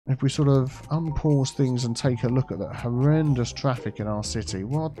if we sort of unpause things and take a look at the horrendous traffic in our city.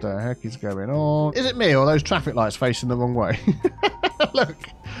 What the heck is going on? Is it me or those traffic lights facing the wrong way? Look,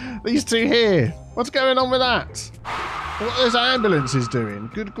 these two here. What's going on with that? What are those ambulances doing?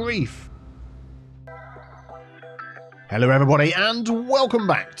 Good grief. Hello everybody and welcome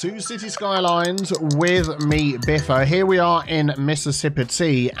back to Cities Skylines with me, Biffa. Here we are in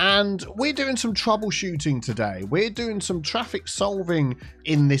Mississipatea and we're doing some troubleshooting today. We're doing some traffic solving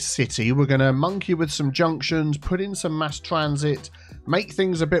in this city. We're going to monkey with some junctions, put in some mass transit, make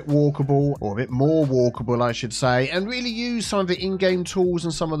things a bit walkable, or a bit more walkable I should say, and really use some of the in-game tools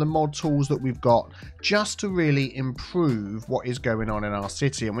and some of the mod tools that we've got just to really improve what is going on in our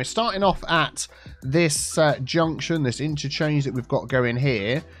city. And we're starting off at this junction, this interchange that we've got going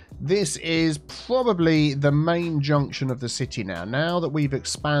here. This is probably the main junction of the city now that we've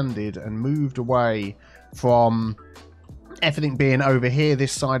expanded and moved away from everything being over here,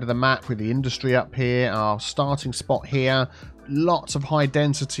 this side of the map with the industry up here, our starting spot here, lots of high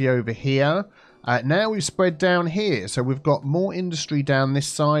density over here. Now we've spread down here, so we've got more industry down this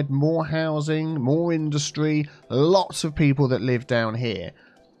side, more housing, more industry, lots of people that live down here.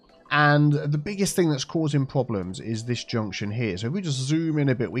 And the biggest thing that's causing problems is this junction here. So if we just zoom in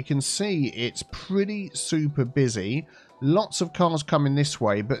a bit, we can see it's pretty super busy. Lots of cars coming this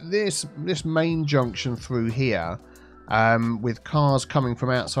way, but this main junction through here, with cars coming from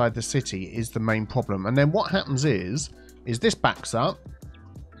outside the city, is the main problem. And then what happens is this backs up,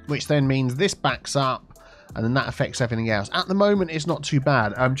 which then means this backs up, and then that affects everything else. At the moment, it's not too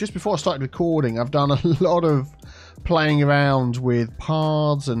bad. Just before I started recording, I've done a lot of playing around with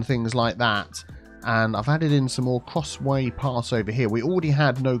paths and things like that, and I've added in some more crossway paths over here. We already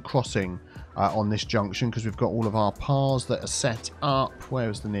had no crossing on this junction because we've got all of our paths that are set up. Where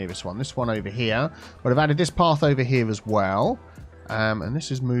is the nearest one? This one over here. But I've added this path over here as well, and this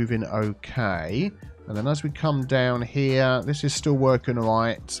is moving okay. And then as we come down here, this is still working all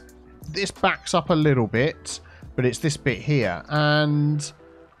right. This backs up a little bit, but it's this bit here. And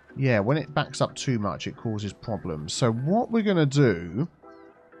yeah, when it backs up too much, it causes problems. So what we're going to do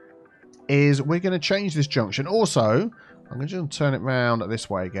is we're going to change this junction. Also, I'm going to just turn it around this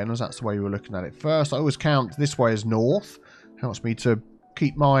way again, as that's the way we were looking at it first. I always count this way as north. Helps me to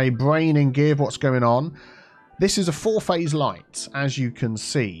keep my brain in gear of what's going on. This is a 4-phase light, as you can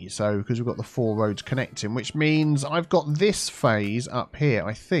see. So, because we've got the 4 roads connecting, which means I've got this phase up here,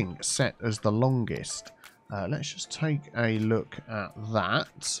 I think, set as the longest. Let's just take a look at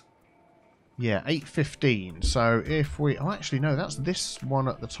that. Yeah, 8:15. So if we... Oh, actually, no, that's this one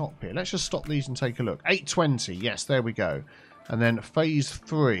at the top here. Let's just stop these and take a look. 8:20. Yes, there we go. And then phase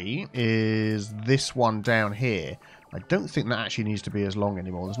 3 is this one down here. I don't think that actually needs to be as long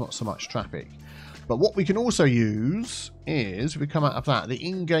anymore. There's not so much traffic. But what we can also use is, if we come out of that, the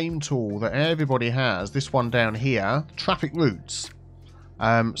in-game tool that everybody has, this one down here, traffic routes.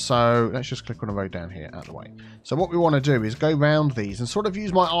 So let's just click on a road down here out of the way. So what we want to do is go round these and sort of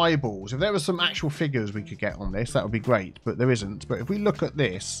use my eyeballs. If there were some actual figures we could get on this, that would be great, but there isn't. But if we look at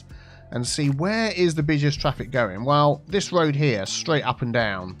this and see where is the busiest traffic going, well, this road here, straight up and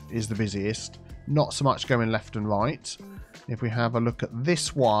down, is the busiest. Not so much going left and right. If we have a look at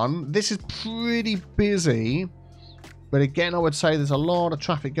this one, this is pretty busy. But again, I would say there's a lot of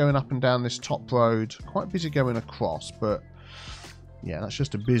traffic going up and down this top road. Quite busy going across, but yeah, that's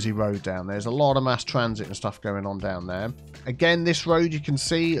just a busy road down there. There's a lot of mass transit and stuff going on down there. Again, this road, you can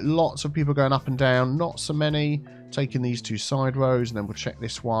see lots of people going up and down. Not so many taking these 2 side roads. And then we'll check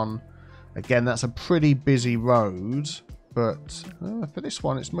this one. Again, that's a pretty busy road. But for this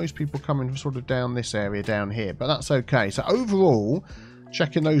one, it's most people coming from sort of down this area down here. But that's okay. So overall,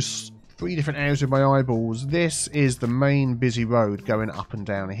 checking those 3 different areas with my eyeballs, this is the main busy road going up and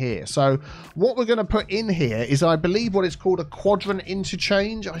down here. So what we're going to put in here is, I believe, what it's called a quadrant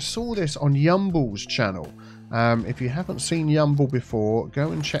interchange. I saw this on Yumble's channel. If you haven't seen Yumble before,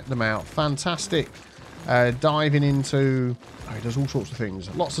 go and check them out. Fantastic. Diving into... Oh, he does all sorts of things.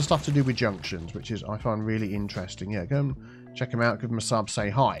 Lots of stuff to do with junctions, which is I find really interesting. Yeah, go and check him out. Give him a sub. Say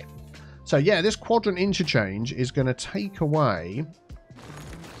hi. So yeah, this quadrant interchange is going to take away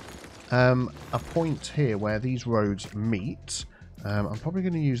a point here where these roads meet. I'm probably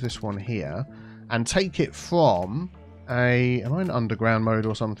going to use this one here and take it from a... Am I in underground mode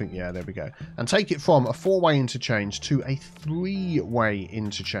or something? Yeah, there we go. And take it from a 4-way interchange to a 3-way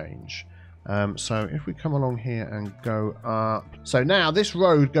interchange. So if we come along here and go up, so now this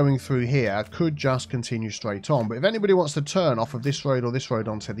road going through here could just continue straight on, but if anybody wants to turn off of this road or this road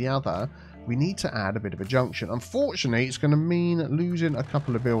onto the other, we need to add a bit of a junction. Unfortunately, it's going to mean losing a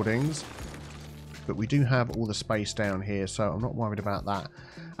couple of buildings. but we do have all the space down here, so I'm not worried about that.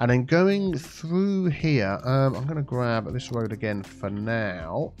 And then going through here, I'm going to grab this road again for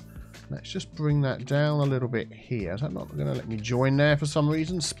now. Let's just bring that down a little bit here. Is that not going to let me join there for some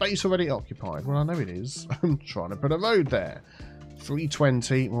reason? Space already occupied. Well, I know it is. I'm trying to put a road there.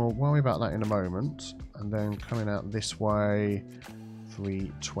 320. We'll worry about that in a moment. And then coming out this way,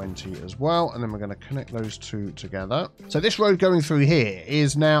 320 as well. And then we're going to connect those two together. So this road going through here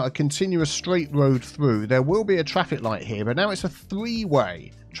is now a continuous straight road through. There will be a traffic light here, but now it's a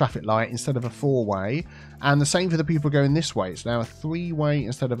three-way traffic light instead of a four-way. And the same for the people going this way. It's now a three-way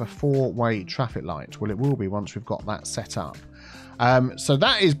instead of a four-way traffic light. Well, it will be once we've got that set up. So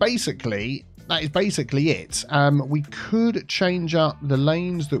that is basically it. We could change up the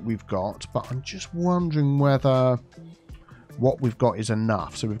lanes that we've got, but I'm just wondering whether what we've got is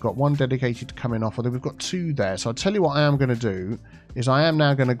enough. So we've got one dedicated to coming off, although we've got two there. So I'll tell you what I am going to do is I am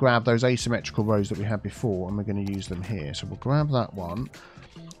now going to grab those asymmetrical rows that we had before, and we're going to use them here. So we'll grab that one.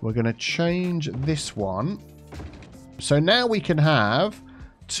 We're going to change this one. So now we can have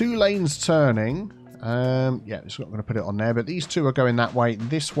two lanes turning. Yeah, it's not going to put it on there, but these two are going that way.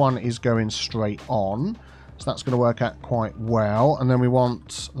 This one is going straight on. So that's going to work out quite well. And then we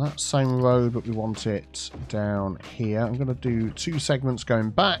want that same road, but we want it down here. I'm going to do two segments going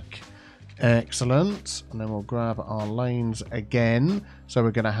back. Excellent. And then we'll grab our lanes again. So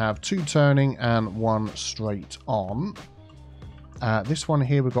we're going to have two turning and one straight on. This one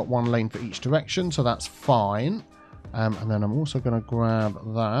here, we've got one lane for each direction, so that's fine. And then I'm also going to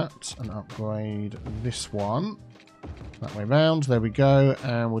grab that and upgrade this one. That way round, there we go.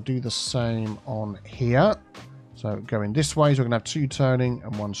 And we'll do the same on here. So going this way, so we're going to have two turning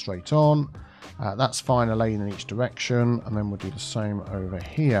and one straight on. That's fine, a lane in each direction. And then we'll do the same over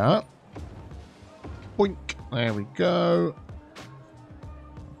here. Boink, there we go.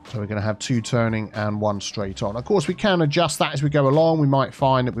 So we're going to have two turning and one straight on. Of course, we can adjust that as we go along. We might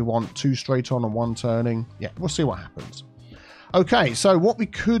find that we want two straight on and one turning. Yeah, we'll see what happens. Okay, so what we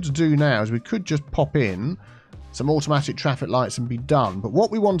could do now is we could just pop in some automatic traffic lights and be done. But what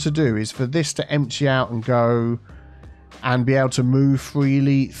we want to do is for this to empty out and go and be able to move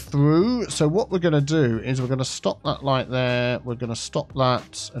freely through. So what we're going to do is we're going to stop that light there. We're going to stop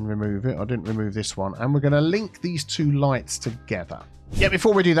that and remove it. I didn't remove this one. And we're going to link these two lights together. Yeah,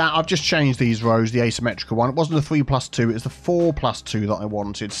 before we do that, I've just changed these rows, the asymmetrical one. It wasn't the 3+2, it was the 4+2 that I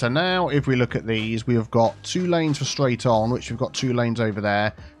wanted. So now if we look at these, we have got two lanes for straight on, which we've got two lanes over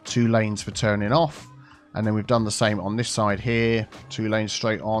there, two lanes for turning off. And then we've done the same on this side here, two lanes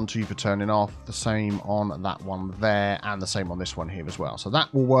straight on, two for turning off, the same on that one there, and the same on this one here as well. So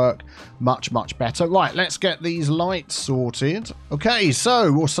that will work much, much better. Right, let's get these lights sorted. Okay,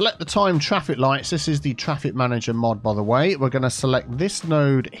 so we'll select the time traffic lights. This is the traffic manager mod, by the way. We're going to select this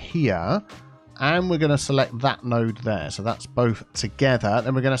node here, and we're going to select that node there. So that's both together.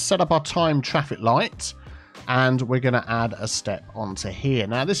 Then we're going to set up our time traffic light. And we're going to add a step onto here.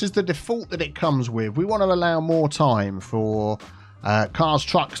 Now, this is the default that it comes with. We want to allow more time for cars,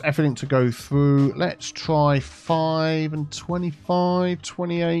 trucks, everything to go through. Let's try 5 and 25,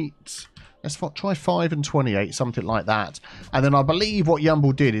 28. Let's try 5 and 28, something like that. And then I believe what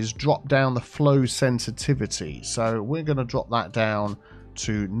Yumble did is drop down the flow sensitivity. So we're going to drop that down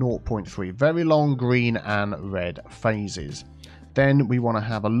to 0.3. Very long green and red phases. Then we want to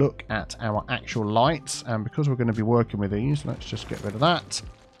have a look at our actual lights. And because we're going to be working with these, let's just get rid of that.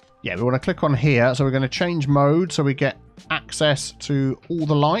 Yeah, we want to click on here. So we're going to change mode so we get access to all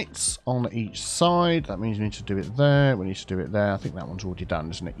the lights on each side. That means we need to do it there. We need to do it there. I think that one's already done,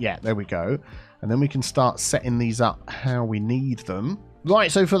 isn't it? Yeah, there we go. And then we can start setting these up how we need them.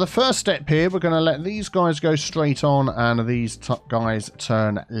 Right, so for the first step here, we're going to let these guys go straight on and these guys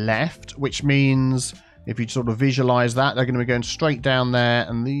turn left, which means if you sort of visualize that, they're going to be going straight down there,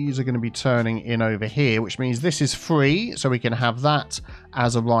 and these are going to be turning in over here, which means this is free, so we can have that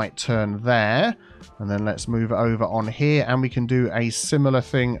as a right turn there. And then let's move it over on here, and we can do a similar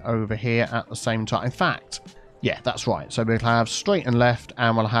thing over here at the same time. In fact, yeah, that's right. So we'll have straight and left,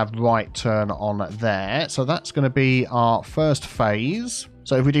 and we'll have right turn on there. So that's going to be our first phase.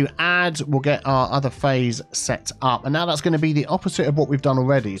 So if we do add, we'll get our other phase set up. And now that's going to be the opposite of what we've done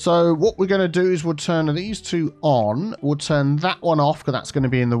already. So what we're going to do is we'll turn these two on. We'll turn that one off because that's going to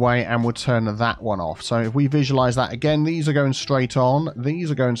be in the way. And we'll turn that one off. So if we visualize that again, these are going straight on.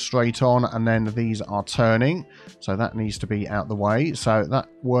 These are going straight on. And then these are turning. So that needs to be out the way. So that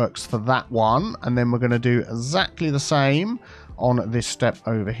works for that one. And then we're going to do exactly the same on this step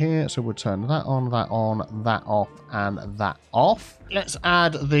over here. So we'll turn that on, that off, and that off. Let's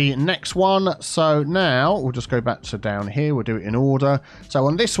add the next one. So now we'll just go back to down here. We'll do it in order. So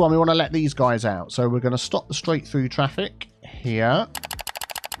on this one, we want to let these guys out. So we're going to stop the straight through traffic here.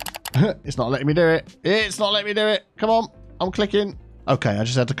 It's not letting me do it. It's not letting me do it. Come on. I'm clicking. Okay, I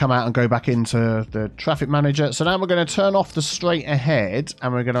just had to come out and go back into the traffic manager. So now we're going to turn off the straight ahead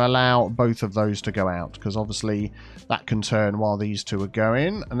and we're going to allow both of those to go out because obviously that can turn while these two are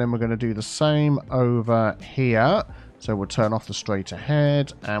going. And then we're going to do the same over here. So we'll turn off the straight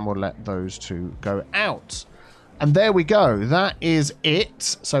ahead and we'll let those two go out. And there we go. That is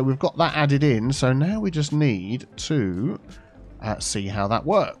it. So we've got that added in. So now we just need to see how that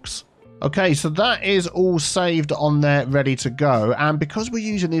works. Okay, so that is all saved on there, ready to go. And because we're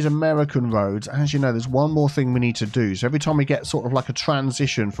using these American roads, as you know, there's one more thing we need to do. So every time we get sort of like a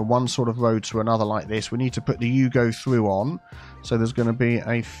transition from one sort of road to another like this, we need to put the you go through on. So there's going to be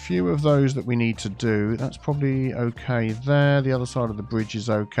a few of those that we need to do. That's probably okay there. The other side of the bridge is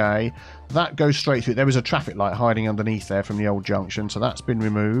okay. That goes straight through. There was a traffic light hiding underneath there from the old junction, so that's been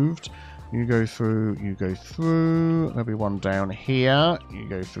removed. You go through, you go through. There'll be one down here. You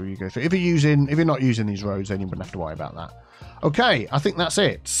go through, you go through. If you're not using these roads, then you wouldn't have to worry about that. Okay, I think that's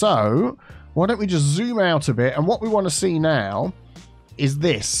it. So why don't we just zoom out a bit? And what we want to see now is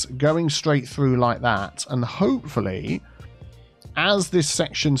this going straight through like that. And hopefully, as this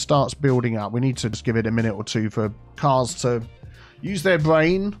section starts building up, we need to just give it a minute or two for cars to use their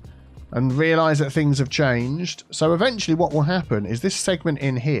brain and realise that things have changed. So eventually what will happen is this segment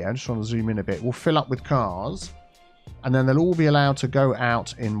in here, I just want to zoom in a bit, will fill up with cars and then they'll all be allowed to go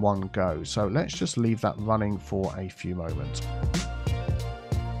out in one go. So let's just leave that running for a few moments.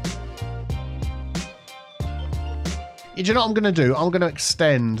 Do you know what I'm going to do? I'm going to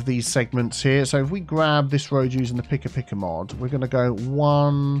extend these segments here. So if we grab this road using the Picker mod, we're going to go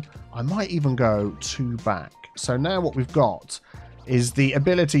one, I might even go two back. So now what we've got is the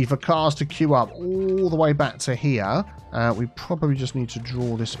ability for cars to queue up all the way back to here. We probably just need to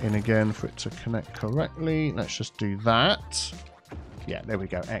draw this in again for it to connect correctly. Let's just do that. Yeah, there we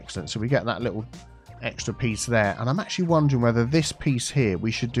go. Excellent. So we get that little extra piece there. And I'm actually wondering whether this piece here, we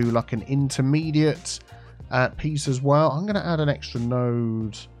should do like an intermediate piece as well. I'm going to add an extra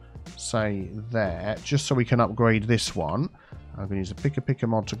node, say there, just so we can upgrade this one. I'm going to use a Picker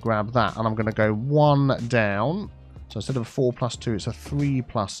mod to grab that. And I'm going to go one down. So instead of a 4+2, it's a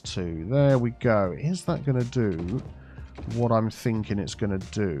 3+2. There we go. Is that going to do what I'm thinking it's going to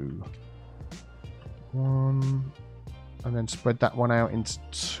do? One. And then spread that one out into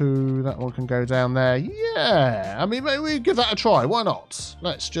two. That one can go down there. Yeah. I mean, maybe we give that a try. Why not?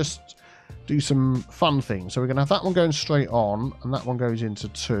 Let's just do some fun things. So we're going to have that one going straight on. And that one goes into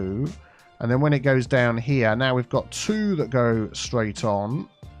two. And then when it goes down here, now we've got two that go straight on,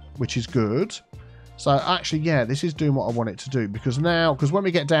 which is good. So actually, yeah, this is doing what I want it to do because when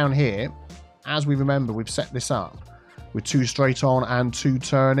we get down here, as we remember, we've set this up with two straight on and two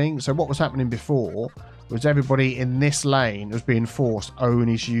turning. So what was happening before was everybody in this lane was being forced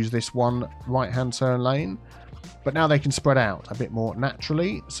only to use this one right-hand turn lane. But now they can spread out a bit more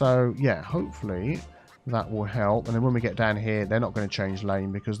naturally. So yeah, hopefully that will help. And then when we get down here, they're not going to change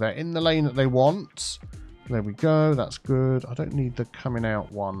lane because they're in the lane that they want. There we go. That's good. I don't need the coming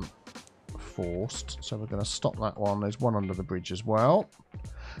out one forced, so we're going to stop that one. There's one under the bridge as well.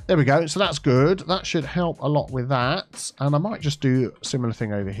 There we go. So that's good. That should help a lot with that. And I might just do a similar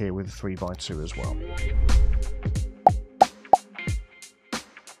thing over here with 3x2 as well.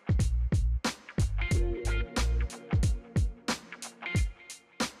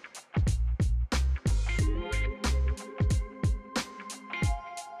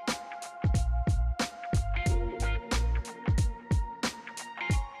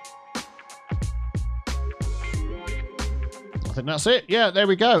 I think that's it. Yeah, there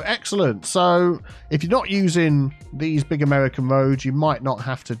we go. Excellent. So if you're not using these big American roads, you might not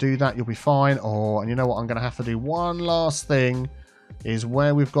have to do that. You'll be fine. And you know what? I'm going to have to do one last thing is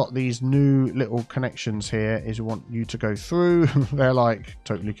where we've got these new little connections here is we want you to go through. They're like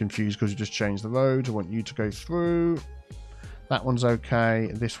totally confused because you just changed the road. I want you to go through. That one's okay.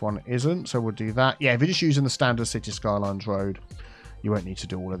 This one isn't. So we'll do that. Yeah, if you're just using the standard Cities Skylines road, you won't need to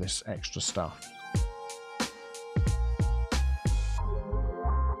do all of this extra stuff.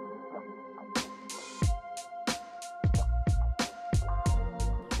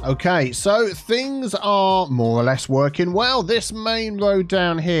 Okay, so things are more or less working well. This main road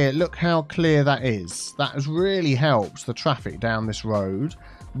down here, look how clear that is. That has really helped the traffic down this road.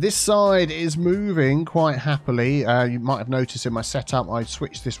 This side is moving quite happily. You might have noticed in my setup, I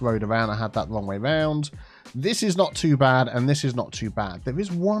switched this road around. I had that the wrong way round. This is not too bad, and this is not too bad. There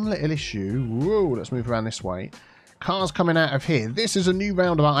is one little issue. Whoa, let's move around this way. Cars coming out of here. This is a new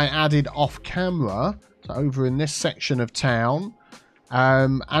roundabout I added off camera. So over in this section of town.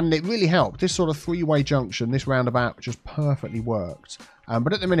 And it really helped. This sort of three-way junction, this roundabout just perfectly worked.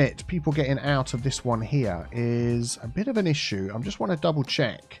 But at the minute, people getting out of this one here is a bit of an issue. I just want to double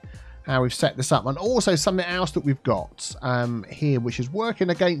check how we've set this up. And also something else that we've got here, which is working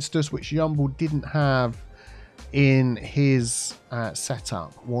against us, which Yumble didn't have in his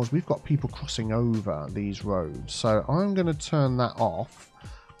setup, was we've got people crossing over these roads. So I'm going to turn that off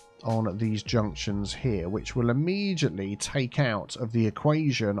on these junctions here, which will immediately take out of the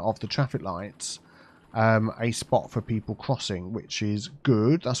equation of the traffic lights a spot for people crossing, which is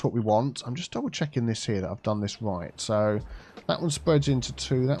good. That's what we want. I'm just double checking this here that I've done this right. So that one spreads into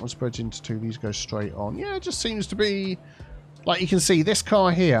 2, that one spreads into 2, these go straight on. Yeah, it just seems to be, like you can see, this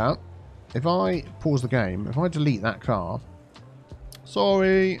car here, if I pause the game, if I delete that car,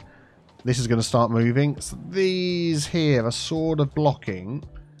 sorry, this is going to start moving. So these here are sort of blocking.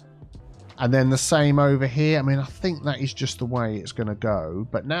 And then the same over here. I mean, I think that is just the way it's going to go.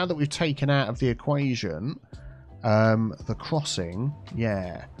 But now that we've taken out of the equation the crossing,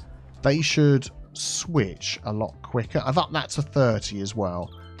 yeah, they should switch a lot quicker. I've upped that to 30 as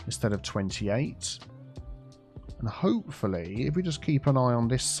well instead of 28. And hopefully, if we just keep an eye on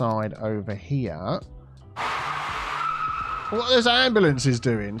this side over here. What are those ambulances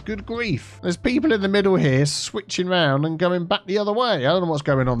doing? Good grief. There's people in the middle here switching round and going back the other way. I don't know what's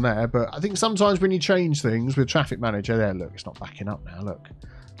going on there, but I think sometimes when you change things with Traffic Manager, there, look, it's not backing up now, look.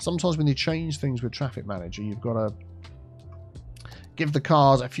 Sometimes when you change things with Traffic Manager, you've got to give the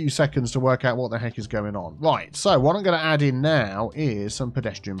cars a few seconds to work out what the heck is going on. Right, so what I'm going to add in now is some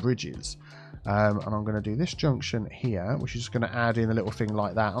pedestrian bridges. And I'm going to do this junction here, which is going to add in a little thing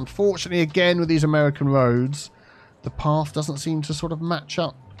like that. Unfortunately, again, with these American roads, the path doesn't seem to sort of match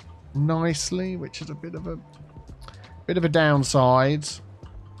up nicely, which is a bit of a downside.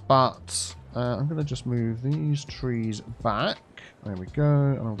 But I'm going to just move these trees back. There we go.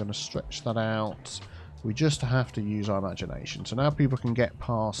 And I'm going to stretch that out. We just have to use our imagination. So now people can get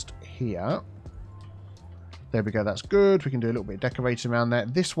past here. There we go, that's good. We can do a little bit of decorating around there.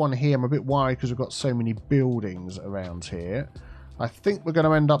 This one here, I'm a bit worried because we've got so many buildings around here. I think we're going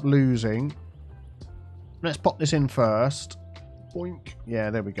to end up losing. Let's pop this in first. Boink. Yeah,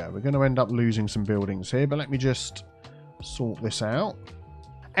 there we go. We're going to end up losing some buildings here, but let me just sort this out.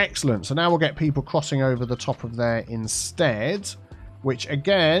 Excellent. So now we'll get people crossing over the top of there instead, which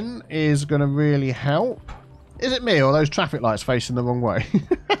again is going to really help. Is it me or those traffic lights facing the wrong way?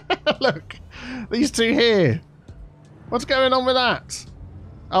 Look, these two here. What's going on with that?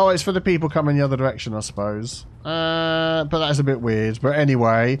 Oh, it's for the people coming the other direction, I suppose. But that's a bit weird. But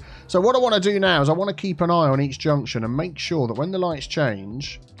anyway, so what I want to do now is I want to keep an eye on each junction and make sure that when the lights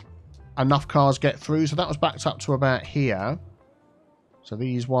change, enough cars get through. So that was backed up to about here. So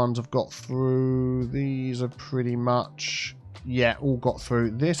these ones have got through. These are pretty much, yeah, all got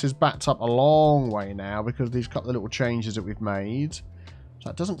through. This is backed up a long way now because of these couple of little changes that we've made. So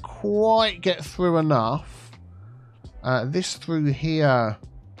that doesn't quite get through enough. This through here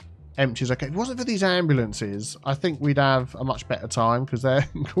empties. Okay, if it wasn't for these ambulances, I think we'd have a much better time because they're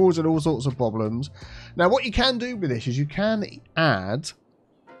causing all sorts of problems. Now, what you can do with this is you can add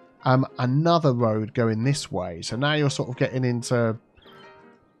another road going this way. So now you're sort of getting into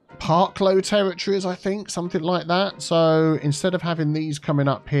Parklow territories, I think, something like that. So instead of having these coming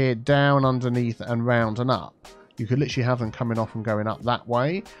up here, down, underneath, and round and up, you could literally have them coming off and going up that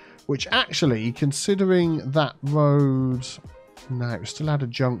way, which actually, considering that road, no, it still had a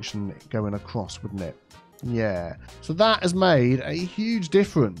junction going across, wouldn't it? Yeah. So that has made a huge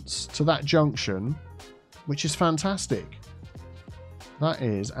difference to that junction, which is fantastic. That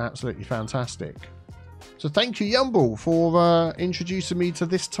is absolutely fantastic. So thank you, Yumble, for introducing me to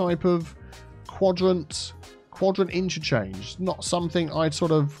this type of quadrant interchange. Not something I'd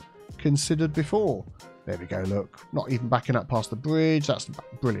sort of considered before. There we go, look. Not even backing up past the bridge. That's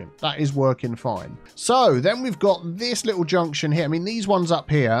brilliant. That is working fine. So then we've got this little junction here. I mean, these ones up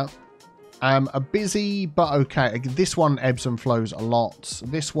here are busy, but okay. This one ebbs and flows a lot.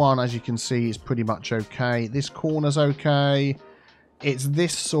 This one, as you can see, is pretty much okay. This corner's okay. It's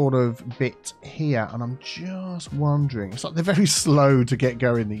this sort of bit here, and I'm just wondering. It's like they're very slow to get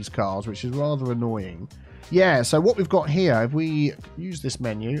going, these cars, which is rather annoying. Yeah, so what we've got here, if we use this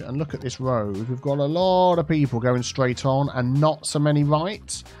menu and look at this road, we've got a lot of people going straight on and not so many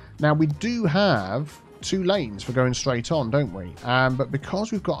rights. Now, we do have 2 lanes for going straight on, don't we? But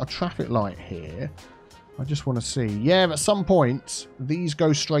because we've got a traffic light here, I just want to see. Yeah, at some point, these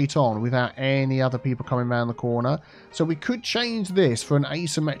go straight on without any other people coming around the corner. So we could change this for an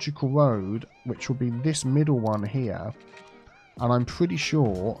asymmetrical road, which will be this middle one here. And I'm pretty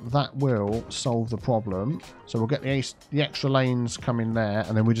sure that will solve the problem. So we'll get the extra lanes coming there.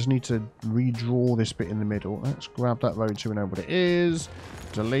 And then we just need to redraw this bit in the middle. Let's grab that road so we know what it is.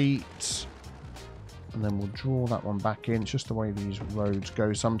 Delete. And then we'll draw that one back in. It's just the way these roads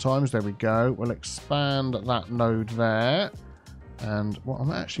go sometimes. There we go. We'll expand that node there. And what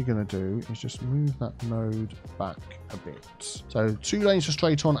I'm actually going to do is just move that node back a bit. So 2 lanes for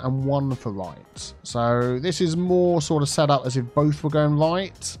straight on and 1 for right. So this is more sort of set up as if both were going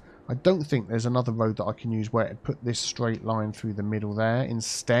right. I don't think there's another road that I can use where it put this straight line through the middle there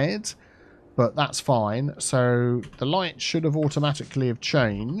instead. But that's fine. So the lights should have automatically have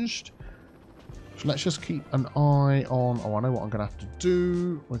changed. So let's just keep an eye on... Oh, I know what I'm going to have to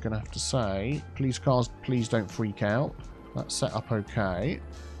do. We're going to have to say, please cars, please don't freak out. That's set up okay.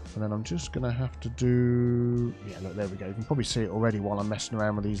 And then I'm just going to have to do... Yeah, look, there we go. You can probably see it already while I'm messing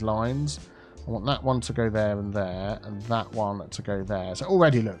around with these lines. I want that one to go there, and that one to go there. So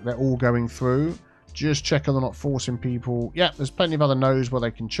already, look, they're all going through. Just checking they're not forcing people. Yeah, there's plenty of other nodes where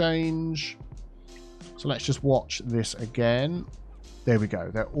they can change. So let's just watch this again. There we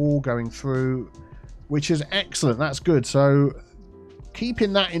go. They're all going through, which is excellent. That's good. So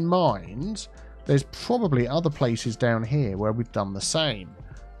keeping that in mind... There's probably other places down here where we've done the same.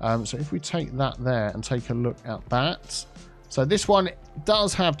 So if we take that there and take a look at that. So this one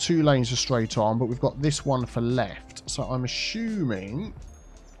does have 2 lanes for straight on, but we've got this one for left. So I'm assuming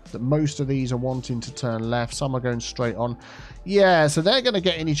that most of these are wanting to turn left. Some are going straight on. Yeah, so they're going to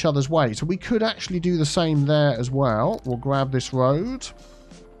get in each other's way. So we could actually do the same there as well. We'll grab this road.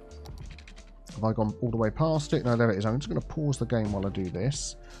 Have I gone all the way past it? No, there it is. I'm just going to pause the game while I do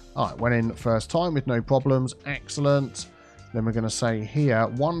this. All right, went in first time with no problems. Excellent. Then we're going to say here,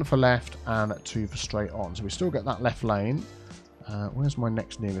 1 for left and 2 for straight on. So we still get that left lane. Where's my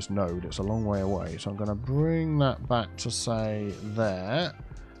next nearest node? It's a long way away. So I'm going to bring that back to say there.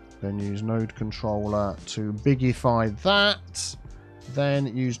 Then use node controller to bigify that.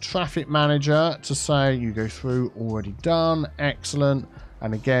 Then use traffic manager to say you go through, already done. Excellent.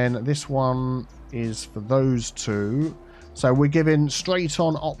 And again, this one is for those 2. So we're giving straight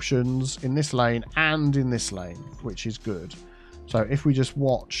on options in this lane and in this lane, which is good. So if we just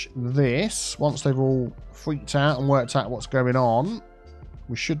watch this, once they've all freaked out and worked out what's going on,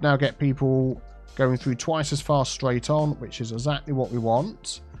 we should now get people going through twice as fast straight on, which is exactly what we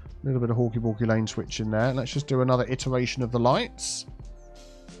want. A little bit of hawky-walky lane switch in there. Let's just do another iteration of the lights.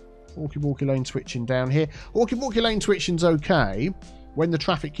 Hawky-walky lane switching down here. Hawky-walky lane switching's okay when the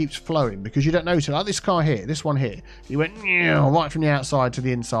traffic keeps flowing, because you don't notice, like this car here, this one here, he went right from the outside to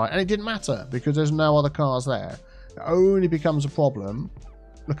the inside, and it didn't matter because there's no other cars there. It only becomes a problem,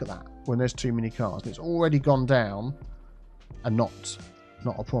 look at that, when there's too many cars. It's already gone down and not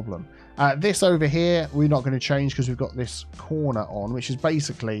a problem. This over here, we're not going to change because we've got this corner on, which is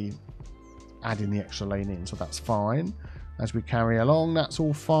basically adding the extra lane in, so that's fine. As we carry along, that's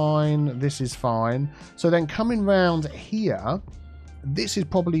all fine. This is fine. So then coming round here, this is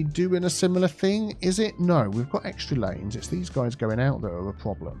probably doing a similar thing, is it? No, we've got extra lanes. It's these guys going out that are a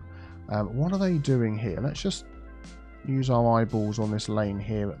problem. What are they doing here? Let's just use our eyeballs on this lane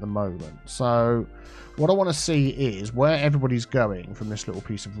here at the moment. So what I want to see is where everybody's going from this little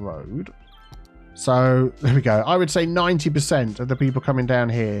piece of road. So there we go. I would say 90% of the people coming down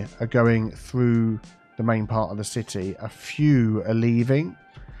here are going through the main part of the city. A few are leaving.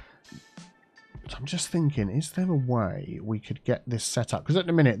 I'm just thinking, is there a way we could get this set up? Because at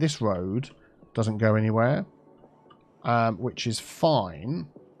the minute, this road doesn't go anywhere, which is fine.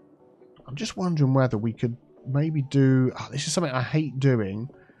 I'm just wondering whether we could maybe do... Oh, this is something I hate doing.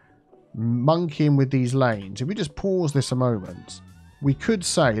 Monkeying with these lanes. If we just pause this a moment, we could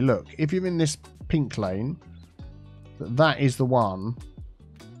say, look, if you're in this pink lane, that is the one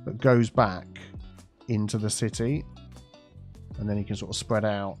that goes back into the city. And then he can sort of spread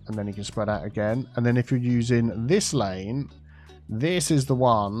out, and then he can spread out again. And then if you're using this lane, this is the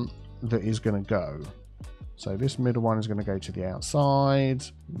one that is going to go. So this middle one is going to go to the outside.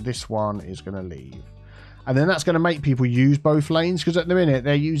 This one is going to leave. And then that's going to make people use both lanes, because at the minute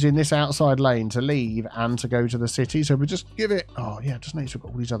they're using this outside lane to leave and to go to the city. So we just give it... Oh, yeah, just notice we've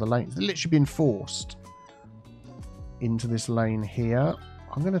got all these other lanes. They're literally being forced into this lane here.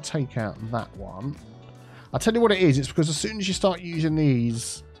 I'm going to take out that one. I'll tell you what it is. It's because as soon as you start using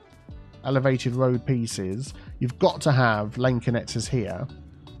these elevated road pieces, you've got to have lane connectors here.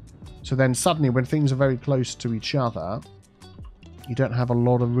 So then suddenly when things are very close to each other, you don't have a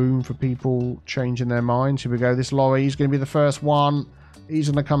lot of room for people changing their minds. Here we go. This lorry, he's going to be the first one. He's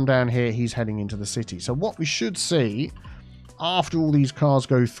going to come down here. He's heading into the city. So what we should see after all these cars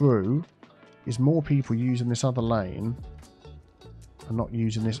go through is more people using this other lane and not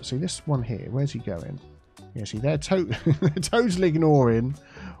using this. See, this one here, where's he going? Yeah, see, they're totally ignoring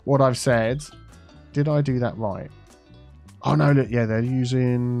what I've said. Did I do that right? Oh, no, look, yeah, they're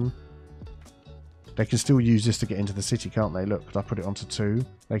using... They can still use this to get into the city, can't they? Look, I put it onto 2.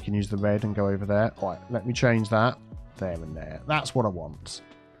 They can use the red and go over there. All right, let me change that. There and there. That's what I want.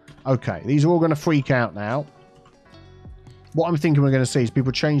 Okay, these are all going to freak out now. What I'm thinking we're going to see is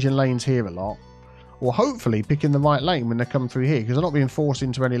people changing lanes here a lot. Or hopefully picking the right lane when they come through here, because they're not being forced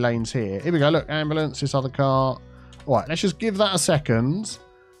into any lanes here. Here we go. Look, ambulance, this other car. All right, let's just give that a second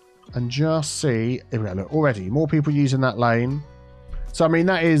and just see. Here we go. Look, already more people using that lane. So, I mean,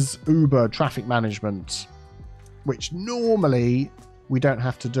 that is Uber traffic management, which normally we don't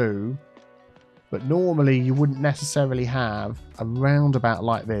have to do. But normally you wouldn't necessarily have a roundabout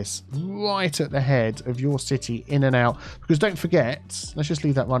like this right at the head of your city, in and out. Because don't forget, let's just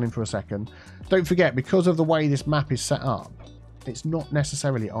leave that running for a second. Don't forget, because of the way this map is set up, it's not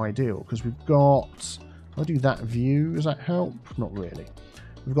necessarily ideal. Because we've got, I'll do that view, does that help? Not really.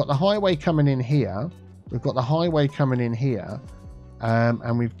 We've got the highway coming in here. We've got the highway coming in here.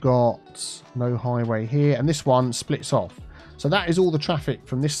 And we've got no highway here. And this one splits off. So that is all the traffic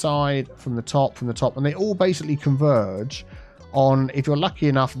from this side, from the top. And they all basically converge on, if you're lucky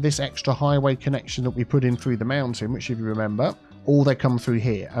enough, this extra highway connection that we put in through the mountain, which if you remember, all they come through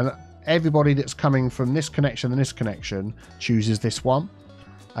here. And everybody that's coming from this connection and this connection chooses this one.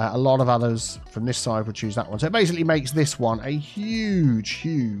 A lot of others from this side would choose that one. So it basically makes this one a huge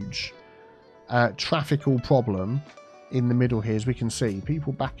traffical problem in the middle here, as we can see.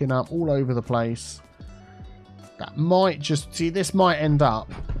 People backing up all over the place. That might just... See, this might end up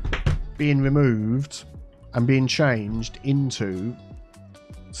being removed and being changed into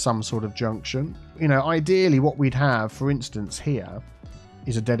some sort of junction. You know, ideally what we'd have, for instance, here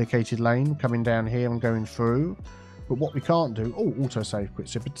is a dedicated lane coming down here and going through. But what we can't do... Oh, autosave, quick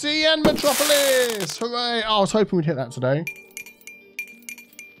Cities and Metropolis! Hooray! Oh, I was hoping we'd hit that today.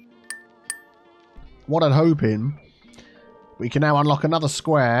 What I'm hoping... We can now unlock another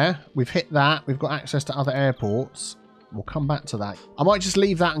square. We've hit that. We've got access to other airports. We'll come back to that. I might just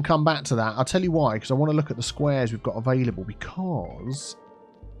leave that and come back to that. I'll tell you why, because I want to look at the squares we've got available, because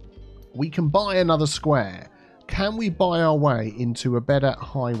we can buy another square. Can we buy our way into a better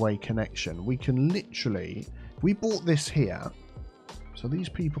highway connection? We can literally... We bought this here. So these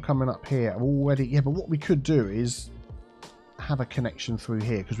people coming up here are already... Yeah, but what we could do is have a connection through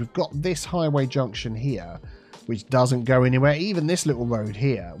here, because we've got this highway junction here, which doesn't go anywhere. Even this little road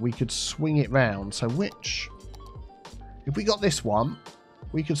here, we could swing it round. So which, if we got this one,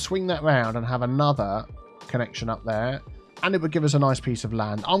 we could swing that round and have another connection up there, and it would give us a nice piece of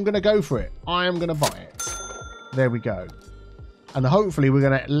land. I'm going to go for it. I am going to buy it. There we go. And hopefully we're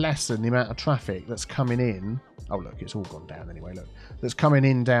going to lessen the amount of traffic that's coming in. Oh, look, it's all gone down anyway, look. That's coming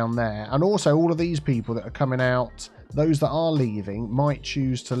in down there. And also all of these people that are coming out, those that are leaving, might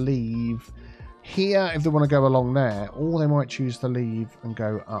choose to leave here if they want to go along there, or they might choose to leave and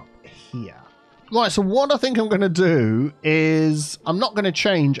go up here. Right, so what I think I'm going to do is I'm not going to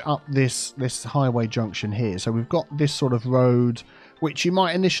change up this highway junction here. So we've got this sort of road, which you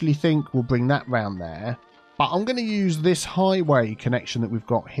might initially think will bring that round there. But I'm going to use this highway connection that we've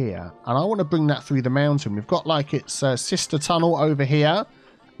got here, and I want to bring that through the mountain. We've got like its sister tunnel over here,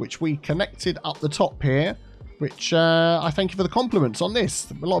 which we connected up the top here. Which I thank you for the compliments on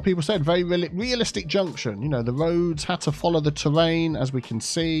this. A lot of people said very realistic junction. You know, the roads had to follow the terrain, as we can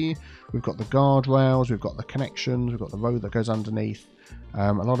see. We've got the guardrails, we've got the connections, we've got the road that goes underneath.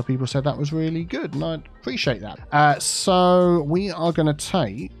 A lot of people said that was really good, and I appreciate that. So we are going to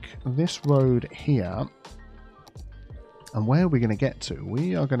take this road here. And where are we going to get to?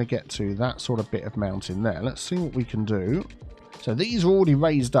 We are going to get to that sort of bit of mountain there. Let's see what we can do. So these are already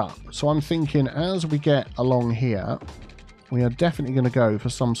raised up. So I'm thinking as we get along here, we are definitely going to go for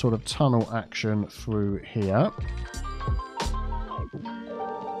some sort of tunnel action through here.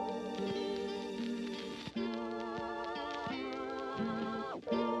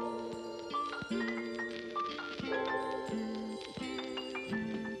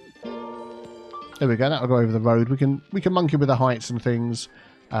 There we go. That'll go over the road. We can monkey with the heights and things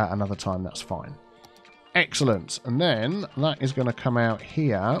another time. That's fine. Excellent. And then that is going to come out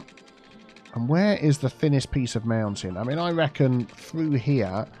here. And where is the thinnest piece of mountain? I mean, I reckon through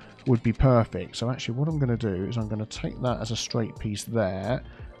here would be perfect. So actually what I'm going to do is I'm going to take that as a straight piece there.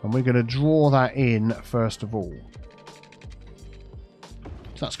 And we're going to draw that in first of all.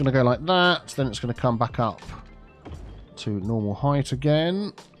 So that's going to go like that. Then it's going to come back up to normal height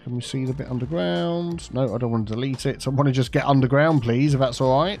again. Can we see the bit underground? No, I don't want to delete it. So I want to just get underground, please, if that's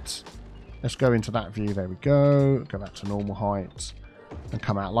all right. Let's go into that view. There we go. Go back to normal height and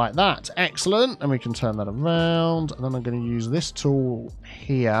come out like that. Excellent. And we can turn that around. And then I'm going to use this tool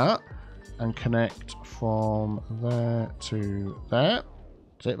here and connect from there to there.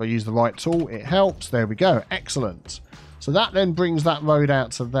 So if I use the right tool, it helps. There we go. Excellent. So that then brings that road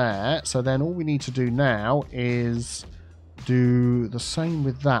out to there. So then all we need to do now is do the same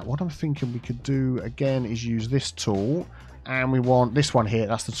with that. What I'm thinking we could do again is use this tool. And we want this one here.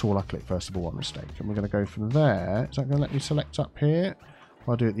 That's the tool I clicked first of all, one mistake. And we're going to go from there. Is that going to let me select up here? If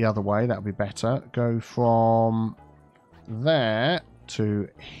I do it the other way, that would be better. Go from there to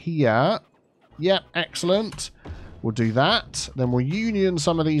here. Yep, excellent. We'll do that. Then we'll union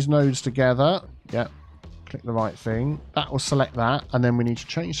some of these nodes together. Yep. Click the right thing. That will select that. And then we need to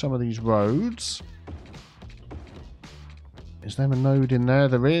change some of these roads. Is there a node in there?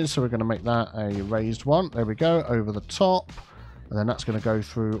 There is. So we're going to make that a raised one. There we go. Over the top. And then that's going to go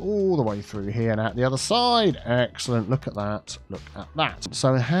through all the way through here and out the other side. Excellent. Look at that. Look at that.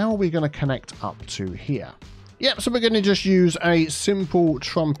 So how are we going to connect up to here? Yep, so we're going to just use a simple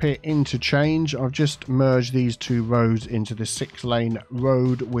trumpet interchange. I've just merged these two roads into the 6-lane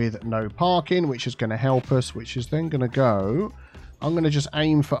road with no parking, which is going to help us, which is then going to go... I'm going to just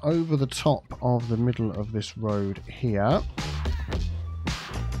aim for over the top of the middle of this road here.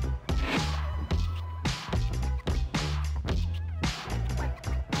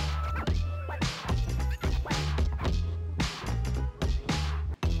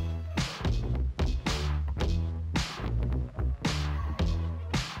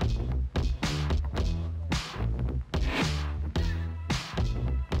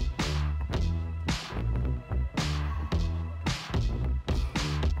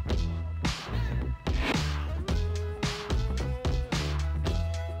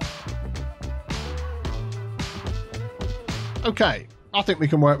 Okay, I think we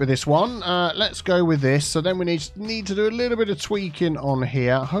can work with this one. Let's go with this. So then we need to do a little bit of tweaking on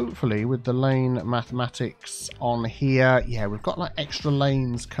here. Hopefully with the lane mathematics on here. Yeah, we've got like extra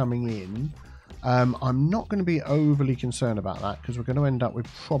lanes coming in. I'm not going to be overly concerned about that because we're going to end up with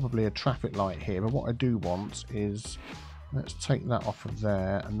probably a traffic light here. But what I do want is, let's take that off of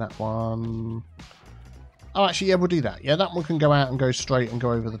there and that one... Oh, actually, yeah, we'll do that. Yeah, that one can go out and go straight and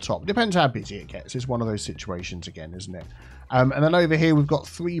go over the top. Depends how busy it gets. It's one of those situations again, isn't it? And then over here, we've got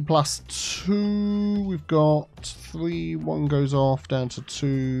 3 plus 2. We've got 3. 1 goes off down to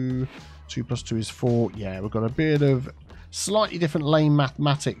 2. 2 plus 2 is 4. Yeah, we've got a bit of slightly different lane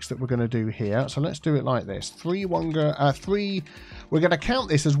mathematics that we're going to do here. So let's do it like this. 3, 1 go... 3... We're going to count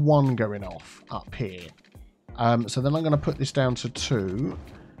this as 1 going off up here. So then I'm going to put this down to 2.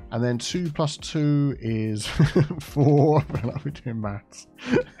 And then 2 plus 2 is 4. I'll be doing maths.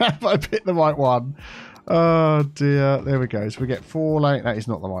 Have I picked the right one? Oh dear. There we go. So we get 4 lane. That is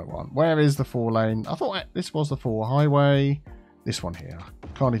not the right one. Where is the 4 lane? I thought this was the 4 highway. This one here.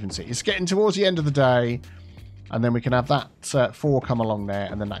 Can't even see. It's getting towards the end of the day. And then we can have that 4 come along there.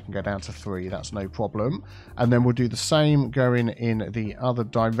 And then that can go down to 3. That's no problem. And then we'll do the same going in the other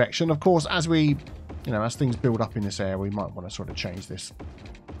direction. Of course, as we, as things build up in this area, we might want to sort of change this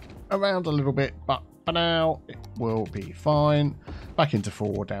around a little bit, but for now it will be fine. Back into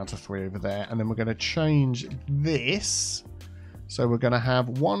 4, down to 3 over there, and then we're going to change this. So we're going to have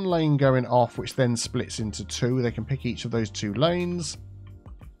 1 lane going off, which then splits into 2. They can pick each of those 2 lanes.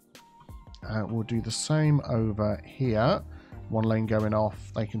 We'll do the same over here. 1 lane going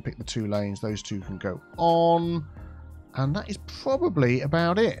off. They can pick the 2 lanes. Those 2 can go on, and that is probably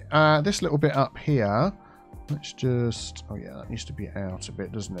about it. This little bit up here. Let's just... Oh, yeah, that needs to be out a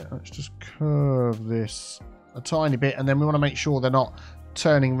bit, doesn't it? Let's just curve this a tiny bit. And then we want to make sure they're not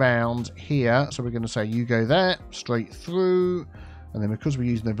turning round here. So we're going to say you go there, straight through. And then because we're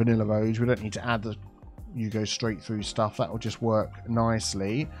using the vanilla roads, we don't need to add the you go straight through stuff. That will just work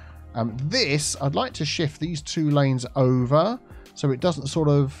nicely. This, I'd like to shift these 2 lanes over so it doesn't sort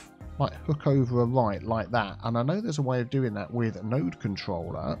of like hook over a right like that. And I know there's a way of doing that with a node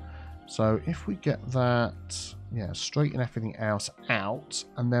controller. So if we get that, yeah, straighten everything else out,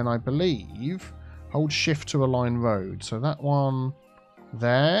 and then I believe hold shift to align road. So that one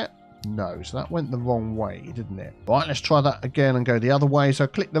there, no, so that went the wrong way, didn't it? Right, let's try that again and go the other way. So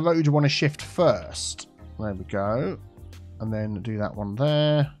click the road you want to shift first. There we go. And then do that one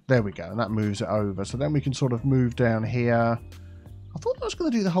there. There we go, and that moves it over. So then we can sort of move down here. I thought I was going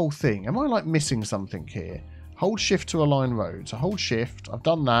to do the whole thing. Am I like missing something here? Hold shift to align road. So hold shift. I've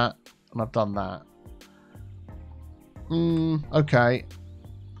done that. And I've done that. Okay.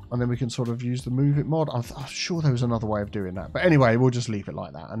 and then we can sort of use the move it mod. I'm sure there was another way of doing that. But anyway, we'll just leave it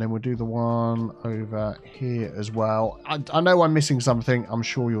like that. And then we'll do the one over here as well. I know I'm missing something. I'm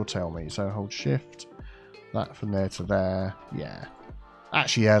sure you'll tell me. So hold shift. That from there to there. Yeah.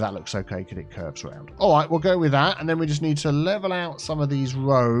 Actually, yeah, that looks okay because it curves around. All right, we'll go with that. And then we just need to level out some of these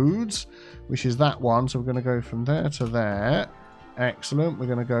roads, which is that one. So we're going to go from there to there. Excellent. We're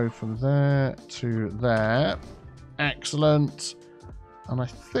going to go from there to there. Excellent. And I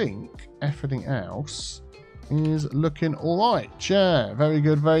think everything else is looking all right. Yeah, very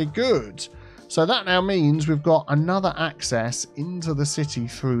good, very good. So that now means we've got another access into the city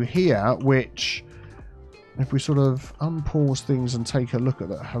through here, which... if we sort of unpause things and take a look at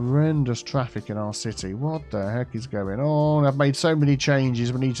the horrendous traffic in our city. What the heck is going on? I've made so many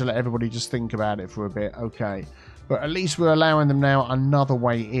changes. We need to let everybody just think about it for a bit. Okay. But at least we're allowing them now another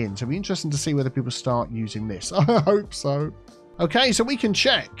way in. So it'll be interesting to see whether people start using this. I hope so. Okay, so we can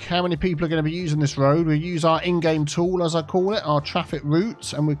check how many people are going to be using this road. We'll use our in-game tool, as I call it, our traffic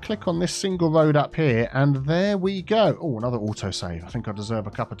routes, and we click on this single road up here, and there we go. Oh, another autosave. I think I deserve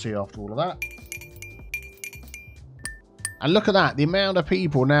a cup of tea after all of that. And look at that, the amount of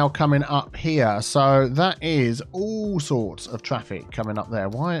people now coming up here. So that is all sorts of traffic coming up there.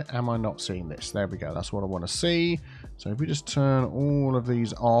 Why am I not seeing this? There we go. That's what I want to see. So if we just turn all of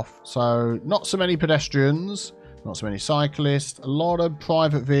these off. So not so many pedestrians, not so many cyclists, a lot of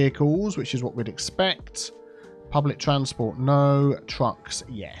private vehicles, which is what we'd expect. Public transport, no. Trucks,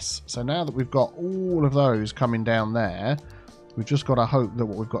 yes. So now that we've got all of those coming down there, we've just got to hope that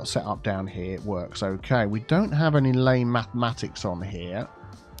what we've got set up down here works okay. We don't have any lane mathematics on here.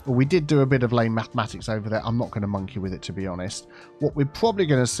 Well, we did do a bit of lane mathematics over there. I'm not going to monkey with it, to be honest. What we're probably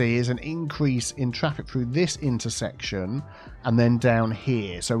going to see is an increase in traffic through this intersection and then down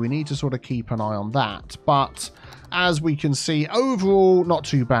here. So we need to sort of keep an eye on that. But as we can see, overall, not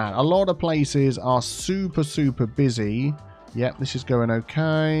too bad. A lot of places are super, super busy. Yep, this is going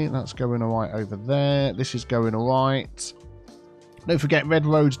okay. That's going all right over there. This is going all right. Don't forget, red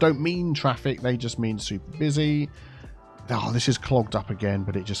roads don't mean traffic. They just mean super busy. Oh, this is clogged up again,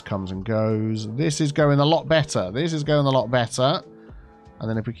 but it just comes and goes. This is going a lot better. This is going a lot better. And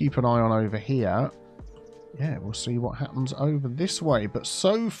then if we keep an eye on over here, yeah, we'll see what happens over this way. But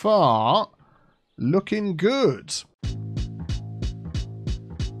so far, looking good.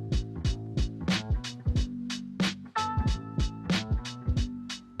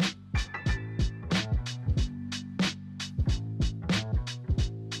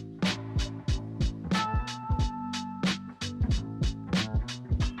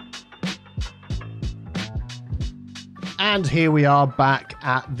 And here we are back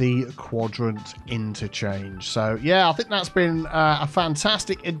at the quadrant interchange. So yeah, I think that's been a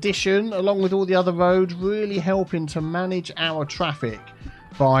fantastic addition, along with all the other roads, really helping to manage our traffic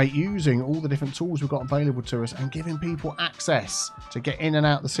by using all the different tools we've got available to us and giving people access to get in and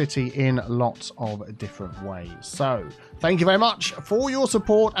out the city in lots of different ways. So thank you very much for your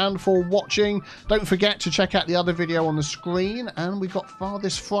support and for watching. Don't forget to check out the other video on the screen, and we've got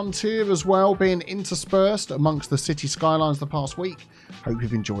Farthest Frontier as well being interspersed amongst the city skylines the past week. Hope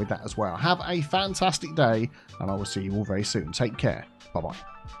you've enjoyed that as well. Have a fantastic day, and I will see you all very soon. Take care. Bye-bye.